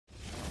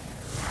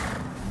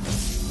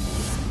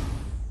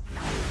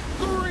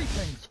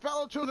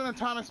Hello, children of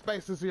time and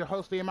space. This is your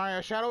host, the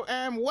Mario Shadow,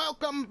 and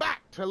welcome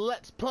back to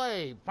Let's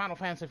Play Final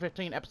Fantasy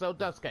 15 episode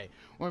Duscae.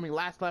 When we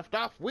last left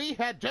off, we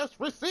had just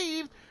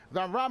received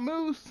the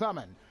Ramuh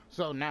summon.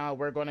 So now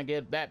we're going to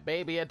give that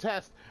baby a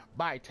test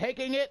by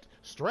taking it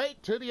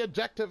straight to the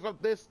objective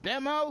of this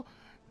demo,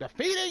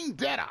 defeating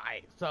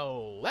Deadeye.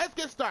 So let's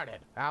get started.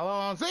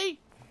 Hello, Z.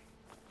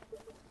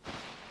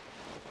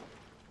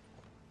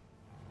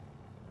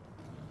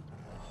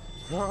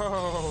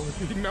 Oh,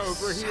 he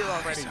knows we're here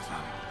already.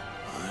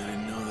 I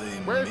didn't know they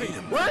Where is made he?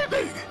 him Where that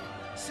is he? big.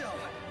 So,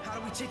 how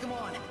do we take him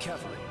on?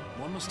 Carefully.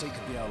 One mistake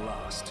could be our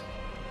last.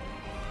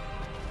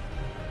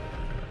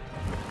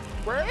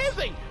 Where is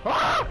he?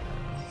 Ah!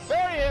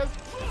 There he is.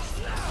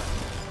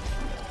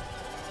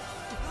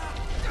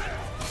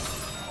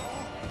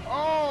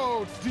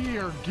 Oh,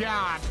 dear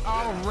God.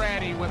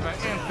 Already with an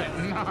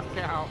instant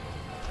knockout.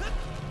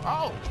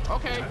 Oh,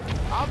 okay.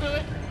 I'll do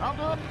it. I'll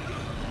do it.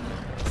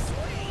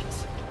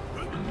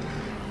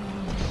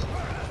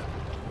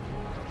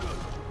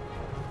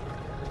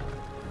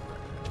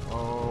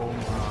 Oh,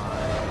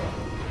 my.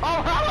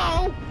 Oh,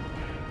 hello!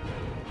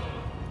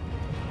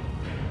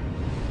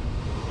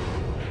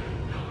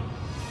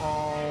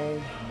 Oh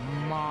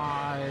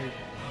my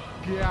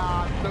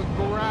God, the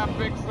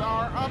graphics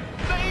are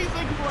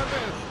amazing for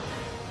this!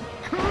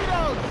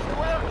 Kudos,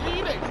 Square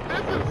Enix!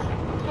 This is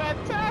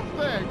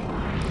fantastic!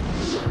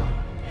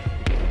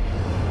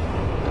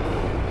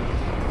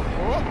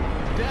 Oh,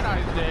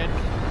 Deadeye's dead.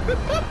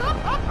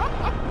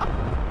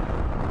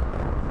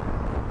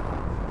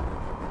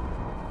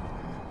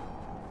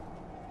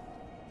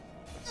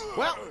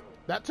 Well,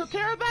 that took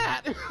care of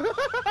that!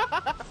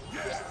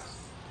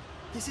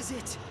 This is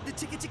it. The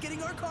ticket to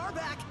getting our car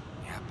back.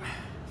 Yep.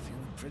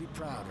 Feeling pretty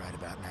proud right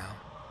about now.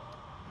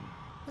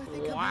 I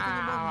think I'm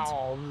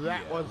Wow,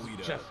 that Yeah, was we'd,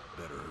 just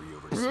better hurry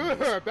over to see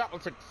this.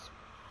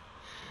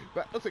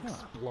 that was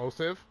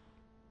explosive.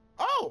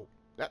 Oh,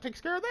 that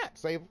takes care of that.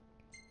 Save.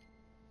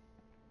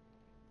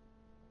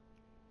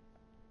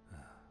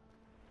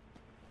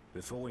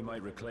 Before we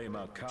might reclaim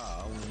our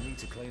car, we'll need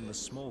to claim the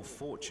small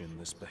fortune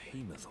this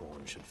behemoth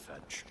horn should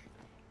fetch.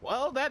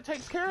 Well, that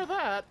takes care of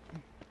that.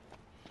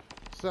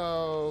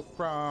 So,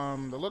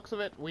 from the looks of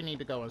it, we need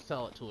to go and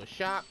sell it to a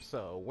shop.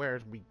 So, where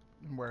is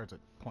it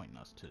pointing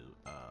us to?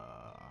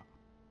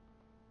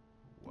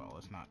 Well,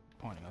 it's not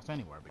pointing us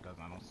anywhere because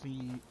I don't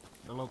see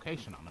the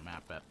location on the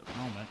map at the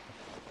moment.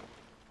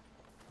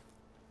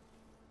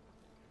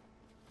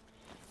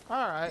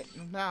 Alright,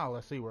 now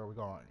let's see where we're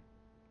going.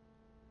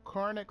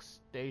 Cornick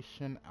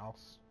Station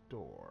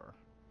Alstor.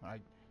 I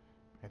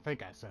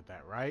think I said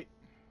that right.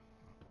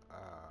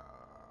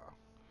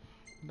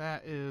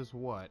 That is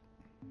what?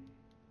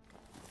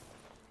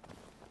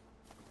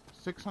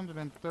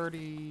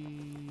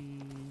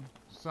 630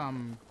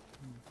 some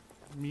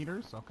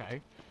meters? Okay.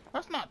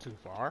 That's not too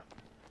far.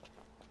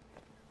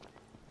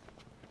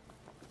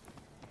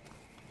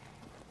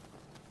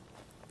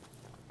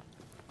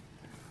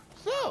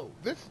 So,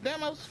 this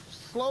demo's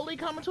slowly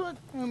coming to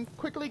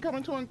quickly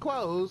coming to a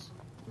close.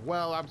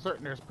 Well, I'm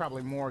certain there's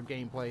probably more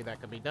gameplay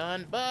that could be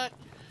done, but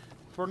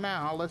for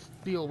now, let's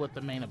deal with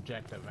the main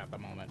objective at the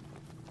moment.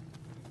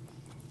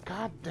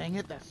 God dang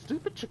it, that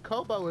stupid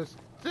Chocobo is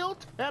still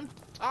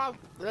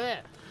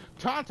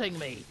taunting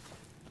me.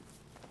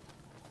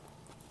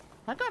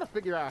 I gotta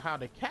figure out how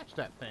to catch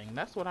that thing.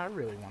 That's what I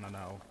really want to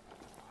know.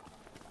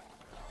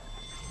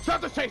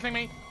 Something's chasing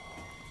me!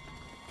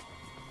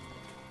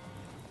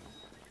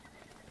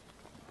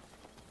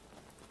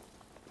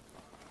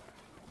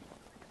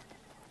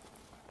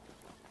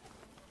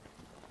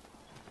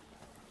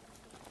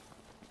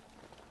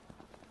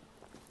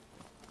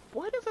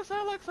 Why does it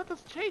sound like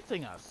something's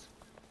chasing us?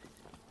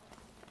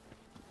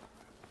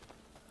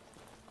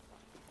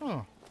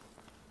 Huh.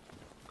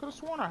 Could have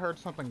sworn I heard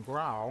something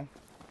growl.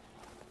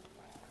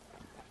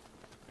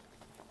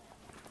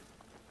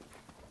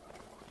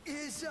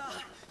 Is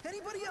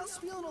anybody else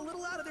feeling a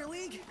little out of their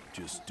league?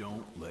 Just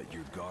don't let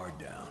your guard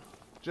down.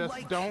 Just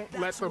Like, don't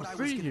let that's them what I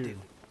was see gonna you. do.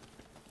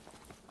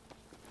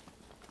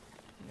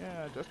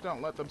 Yeah, just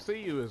don't let them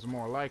see you is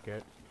more like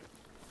it.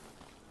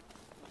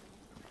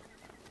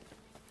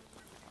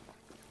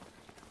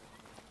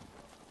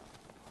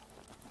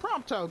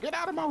 Prompto, get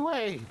out of my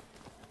way!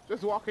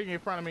 Just walking in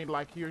front of me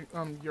like you're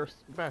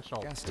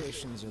special. Gas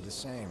stations are the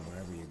same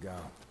wherever you go.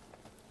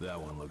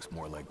 That one looks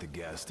more like the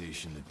gas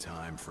station that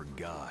time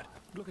forgot.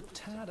 Look a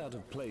tad out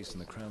of place in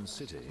the Crown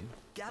City.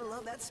 Gotta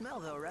love that smell,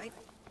 though, right?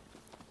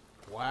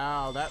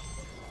 Wow, that...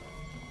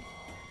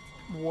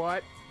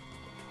 What?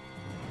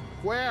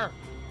 Where?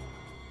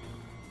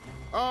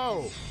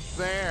 Oh,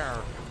 there.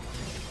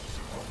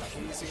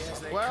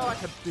 Well, I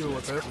could deal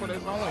with this, but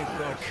it's only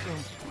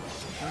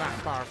still not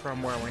far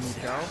from where we need to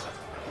go.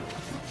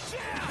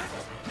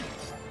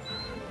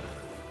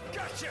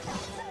 Gotcha!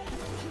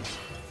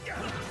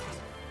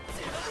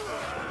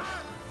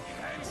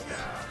 Hands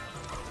down!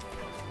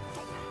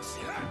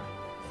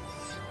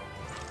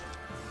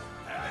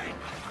 Hey!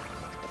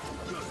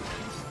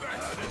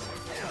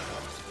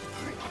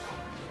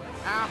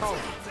 Ow!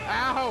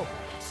 Ow!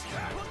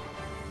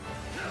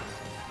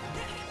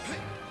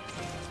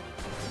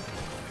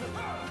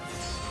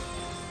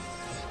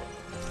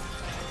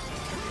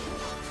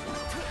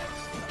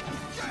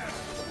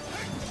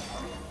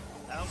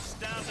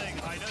 Outstanding,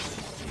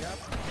 Highness. Yep.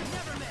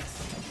 Never miss.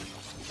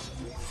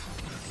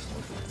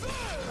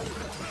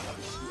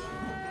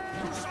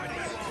 Whose side are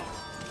you on?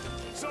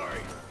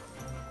 Sorry.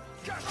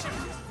 Gotcha.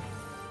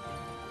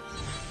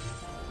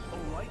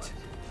 All right.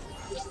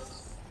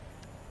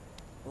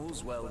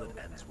 All's well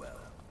that ends well.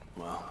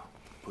 Well,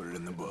 put it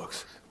in the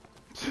books.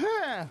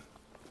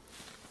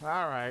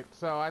 Alright,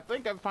 so I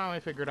think I've finally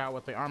figured out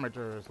what the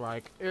armature is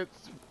like.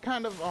 It's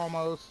kind of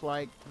almost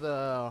like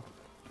the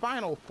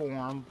final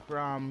form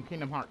from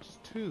Kingdom Hearts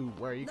 2,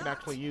 where you can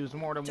actually use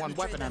more than one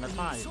weapon at a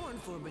time.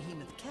 For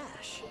behemoth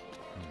cash.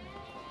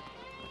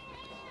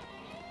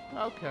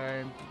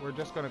 Okay, we're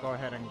just gonna go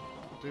ahead and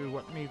do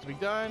what needs to be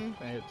done,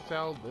 and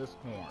sell this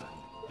horn.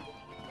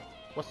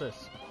 What's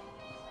this?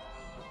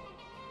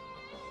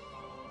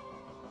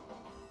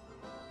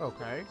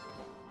 Okay.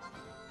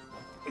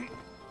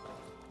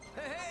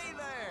 Hey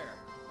there!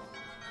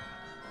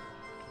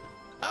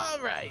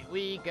 Alright,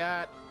 we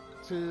got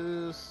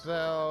to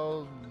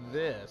sell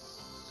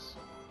this.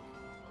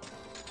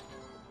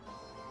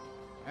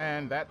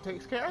 And that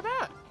takes care of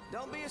that.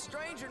 Don't be a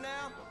stranger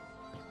now.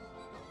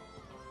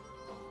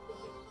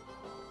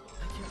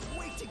 I can't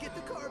wait to get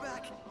the car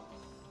back.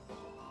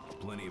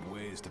 Plenty of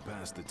ways to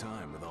pass the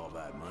time with all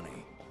that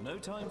money. No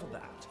time for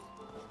that.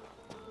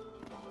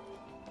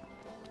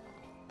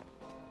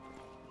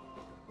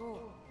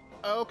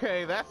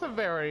 Okay, that's a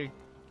very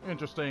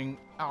interesting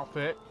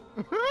outfit.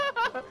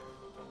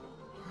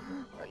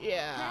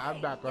 Yeah, Hey,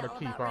 I'm not gonna y'all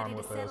keep about on ready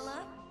with to this. settle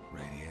up?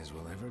 Ready as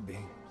we'll ever be.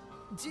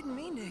 Didn't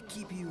mean to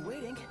keep you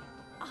waiting.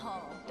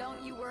 Oh,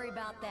 don't you worry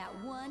about that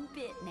one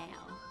bit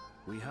now.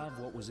 We have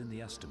what was in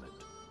the estimate.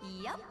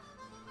 Yep,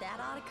 that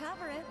ought to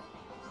cover it.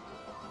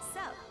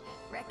 So,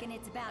 reckon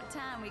it's about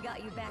time we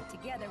got you back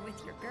together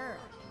with your girl.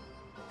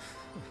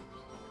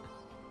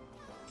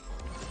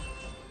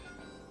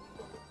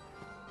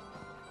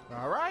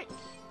 All right.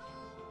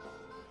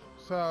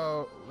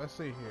 So let's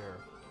see here.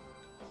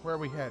 Where are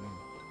we heading?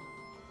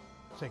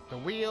 Take the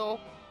wheel.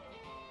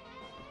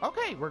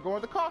 Okay, we're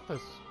going to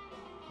Cothas.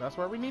 That's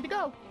where we need to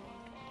go.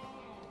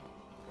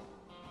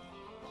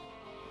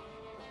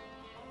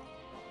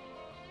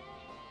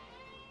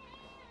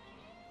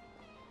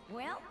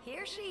 Well,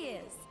 here she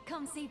is.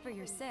 Come see for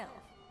yourself.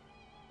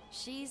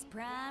 She's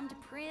primed,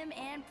 prim,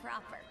 and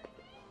proper.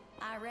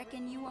 I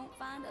reckon you won't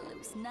find a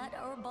loose nut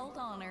or bolt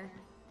on her.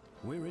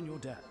 We're in your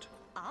debt.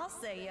 I'll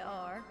say you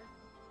are.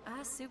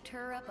 I souped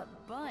her up a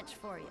bunch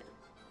for you.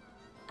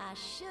 I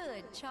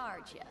should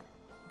charge you,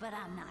 but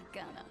I'm not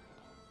gonna.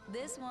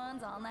 This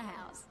one's on the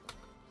house.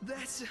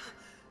 That's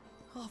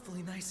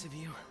awfully nice of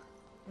you.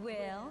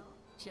 Well,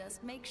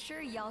 just make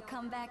sure y'all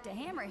come back to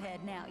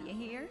Hammerhead now, you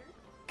hear?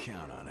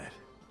 Count on it.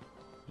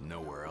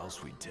 Nowhere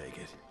else we'd take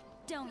it.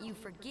 Don't you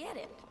forget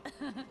it.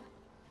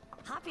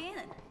 Hop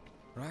in.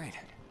 Right.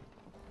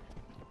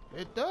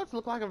 It does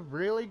look like a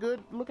really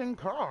good looking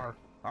car.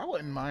 I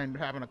wouldn't mind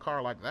having a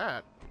car like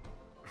that.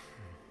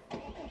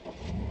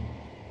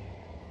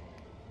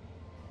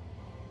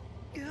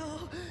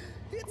 Oh,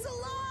 it's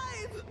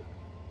alive!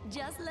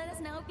 Just let us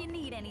know if you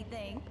need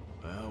anything.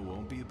 Well,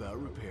 won't be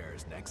about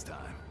repairs next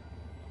time.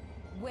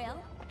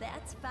 Well,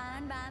 that's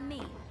fine by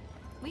me.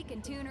 We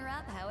can tune her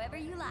up however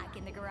you like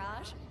in the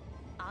garage.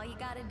 All you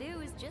gotta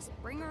do is just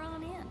bring her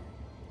on in.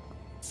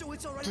 So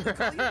it's alright to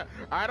call you?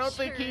 I don't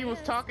think Sure he was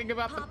is. talking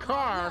about the Papa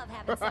car. love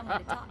having someone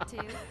to talk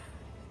to.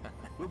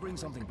 We'll bring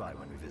something by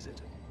when we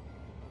visit.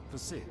 For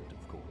Sid,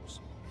 of course.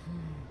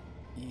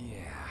 Yeah.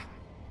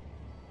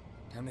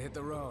 Time to hit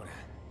the road.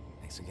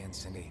 Thanks again,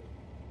 Cindy.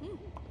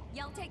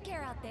 Y'all take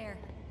care out there.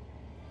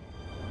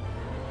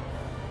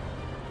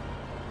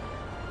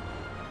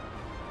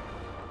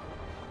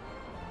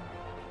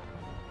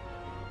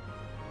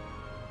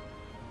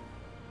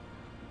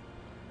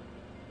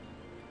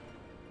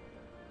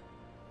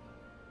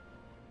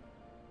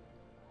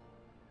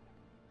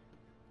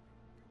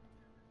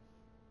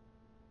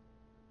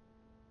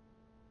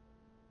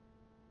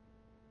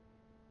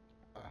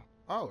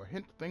 Oh, a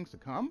hint of things to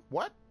come?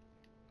 What?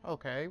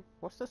 Okay,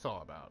 what's this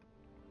all about?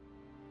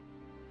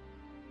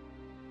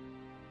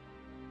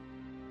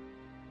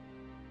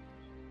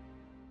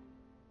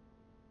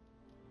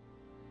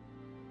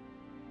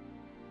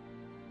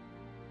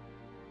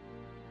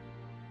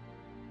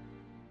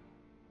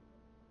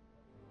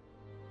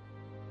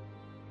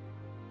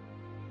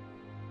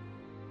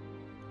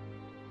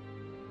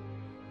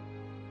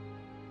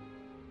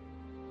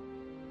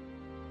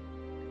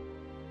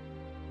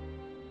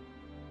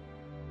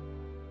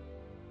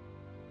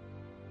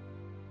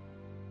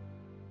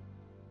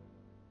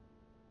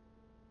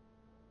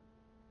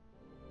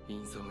イ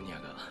ンソムニア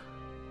が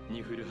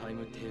ニフルハイ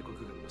ム帝国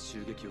軍の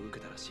襲撃を受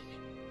けたらしい。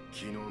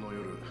昨日の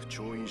夜、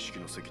調印式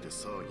の席で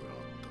騒ぎがあっ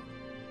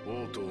た。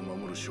王都を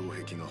守る障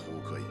壁が崩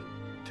壊。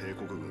帝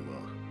国軍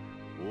は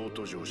王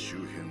都城周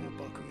辺を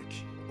爆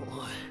撃。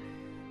おい、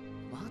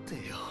待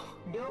てよ。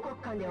両国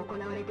間で行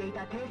われてい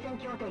た停戦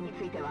協定に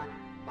ついては、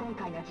今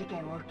回の事件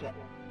を受け、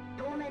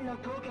当面の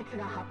凍結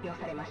が発表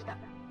されました。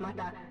ま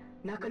た、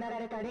亡くなら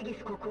れたレギ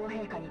ス国王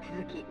陛下に続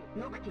き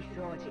ノクティス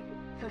王子、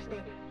そして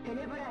テ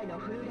ネブライの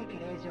フルレ家令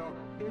嬢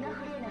ルナ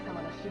フレーナ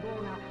様の死亡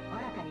が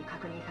新たに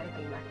確認され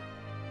ていま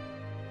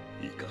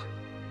す。いいか、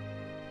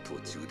途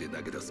中で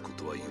投げ出すこ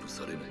とは許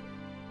されない。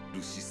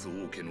ルシス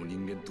王家の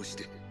人間とし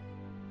て、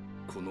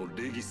この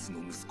レギスの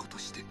息子と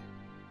して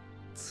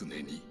常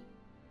に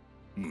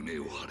胸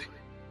を張れ。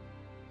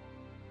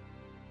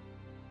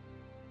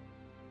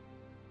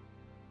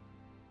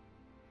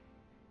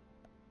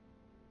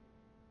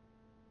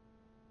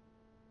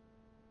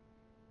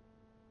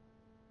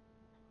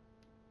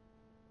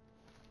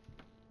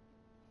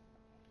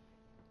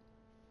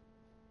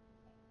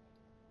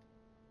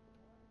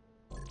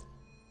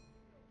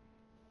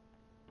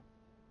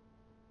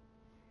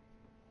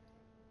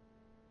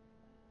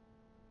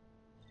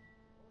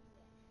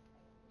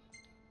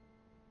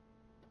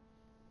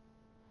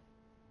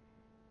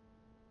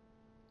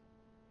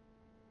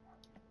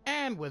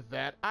And with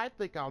that, I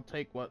think I'll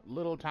take what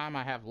little time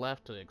I have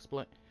left to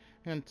explain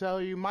and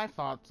tell you my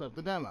thoughts of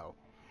the demo.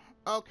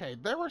 Okay,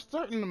 there were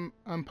certain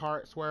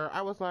parts where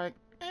I was like,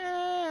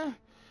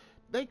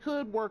 they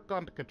could work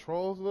on the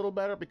controls a little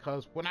better,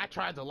 because when I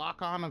tried to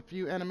lock on a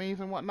few enemies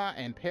and whatnot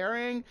and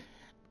parrying,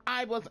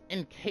 I was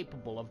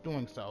incapable of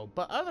doing so.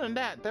 But other than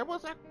that,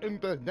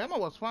 the demo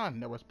was fun.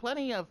 There was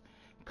plenty of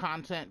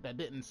content that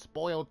didn't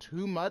spoil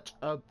too much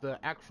of the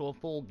actual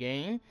full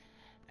game.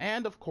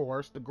 And of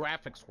course, the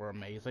graphics were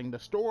amazing. The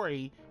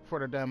story for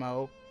the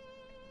demo,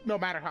 no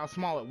matter how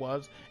small it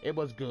was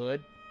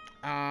good.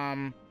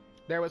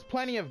 There was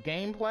plenty of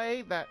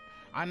gameplay that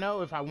I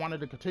know if I wanted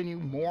to continue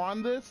more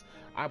on this,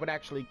 I would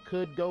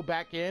could go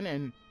back in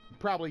and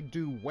probably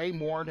do way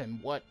more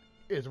than what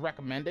is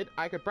recommended.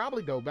 I could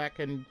probably go back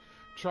and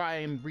try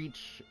and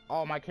reach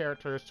all my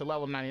characters to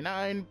level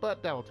 99,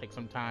 but that'll take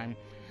some time.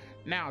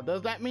 Now,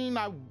 does that mean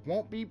I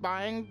won't be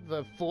buying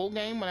the full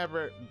game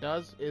whenever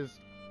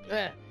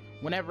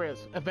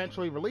it's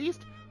eventually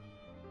released?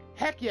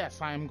 Heck yes,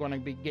 I am going to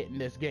be getting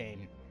this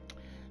game.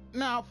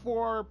 Now,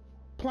 for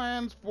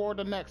plans for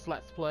the next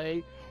Let's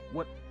Play,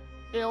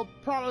 it'll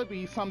probably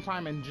be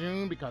sometime in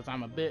June, because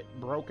I'm a bit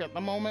broke at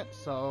the moment,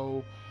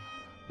 so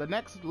the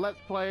next Let's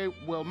Play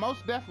will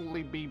most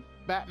definitely be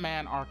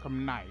Batman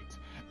Arkham Knight,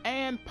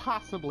 and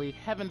possibly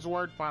Heaven's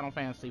Word Final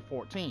Fantasy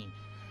XIV.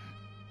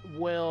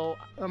 Well,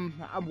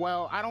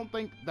 I don't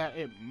think that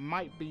it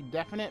might be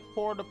definite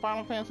for the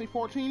Final Fantasy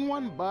XIV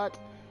one, but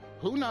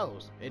who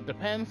knows? It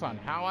depends on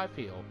how I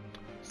feel.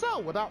 So,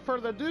 without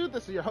further ado,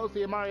 this is your host,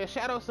 the Amaria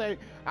Shadow, saying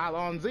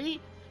Alonzi,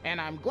 and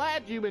I'm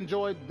glad you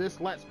enjoyed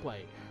this Let's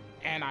Play.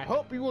 And I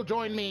hope you will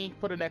join me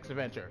for the next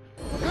adventure.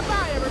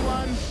 Goodbye,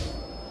 everyone!